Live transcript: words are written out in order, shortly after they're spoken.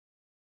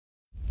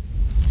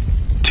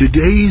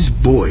Today's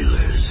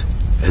boilers,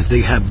 as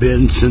they have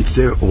been since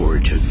their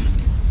origin,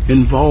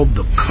 involve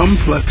the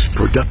complex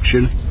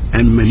production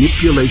and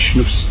manipulation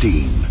of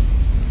steam.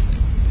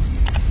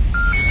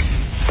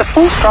 The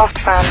forced draft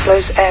fan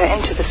blows air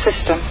into the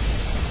system.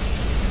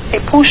 A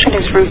portion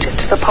is routed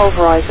to the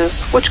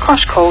pulverizers, which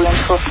crush coal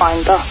into a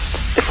fine dust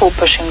before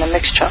pushing the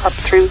mixture up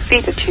through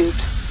feeder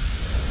tubes.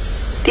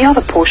 The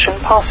other portion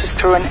passes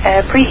through an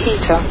air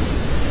preheater,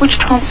 which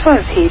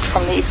transfers heat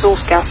from the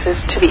exhaust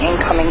gases to the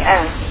incoming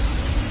air,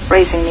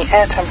 raising the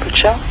air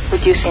temperature,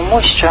 reducing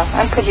moisture,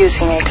 and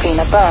producing a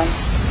cleaner burn.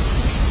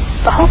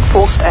 The hot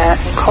forced air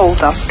and coal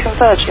dust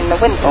converge in the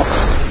wind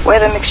box, where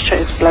the mixture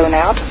is blown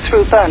out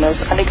through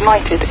burners and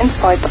ignited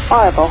inside the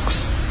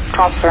firebox,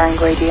 transferring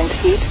gradient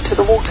heat to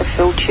the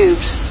water-filled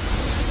tubes.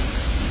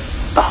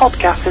 The hot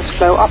gases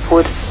flow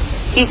upward,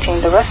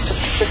 heating the rest of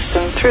the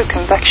system through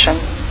convection,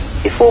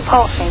 before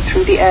passing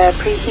through the air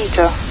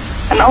preheater,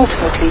 and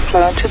ultimately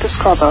flow into the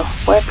scrubber,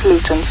 where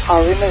pollutants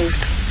are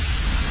removed.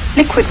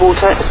 Liquid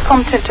water is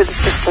pumped into the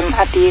system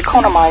at the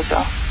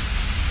economizer.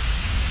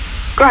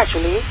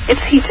 Gradually,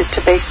 it's heated to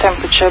base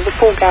temperature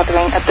before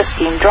gathering at the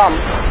steam drum,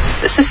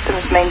 the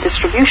system's main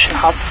distribution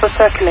hub for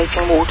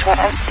circulating water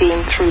and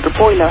steam through the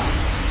boiler.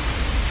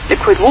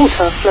 Liquid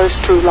water flows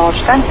through large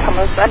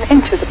ventcomers and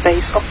into the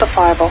base of the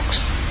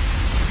firebox.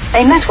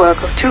 A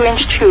network of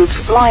 2-inch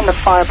tubes line the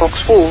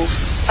firebox walls,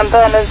 and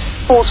burners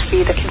force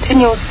feed a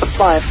continuous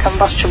supply of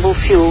combustible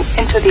fuel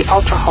into the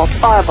ultra-hot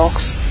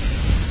firebox.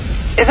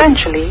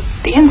 Eventually,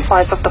 the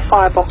insides of the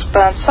firebox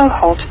burn so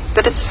hot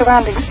that its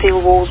surrounding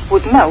steel walls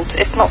would melt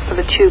if not for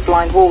the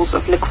tube-lined walls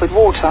of liquid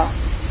water.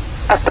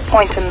 At the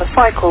point in the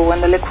cycle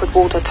when the liquid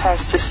water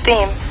turns to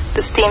steam,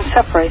 the steam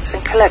separates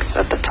and collects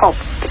at the top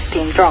of the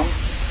steam drum.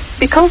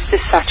 Because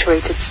this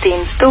saturated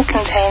steam still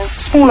contains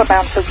small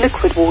amounts of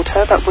liquid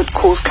water that would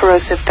cause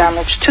corrosive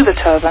damage to the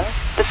turbine,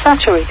 the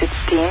saturated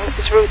steam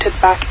is routed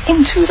back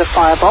into the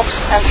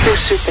firebox and through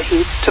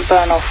superheats to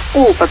burn off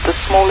all but the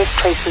smallest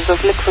traces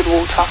of liquid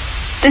water.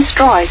 This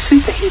dry,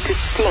 superheated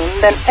steam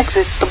then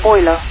exits the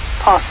boiler,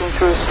 passing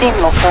through a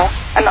steam locker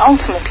and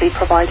ultimately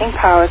providing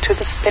power to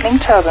the spinning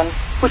turbine,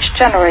 which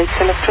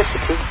generates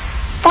electricity.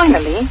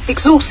 Finally,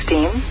 exhaust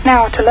steam,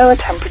 now at a lower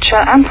temperature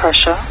and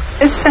pressure,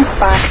 is sent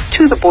back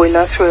to the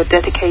boiler through a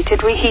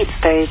dedicated reheat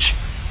stage.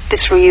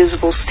 This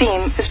reusable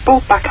steam is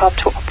brought back up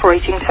to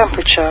operating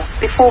temperature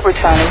before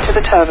returning to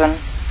the turbine,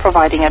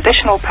 providing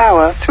additional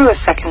power through a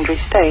secondary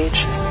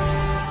stage.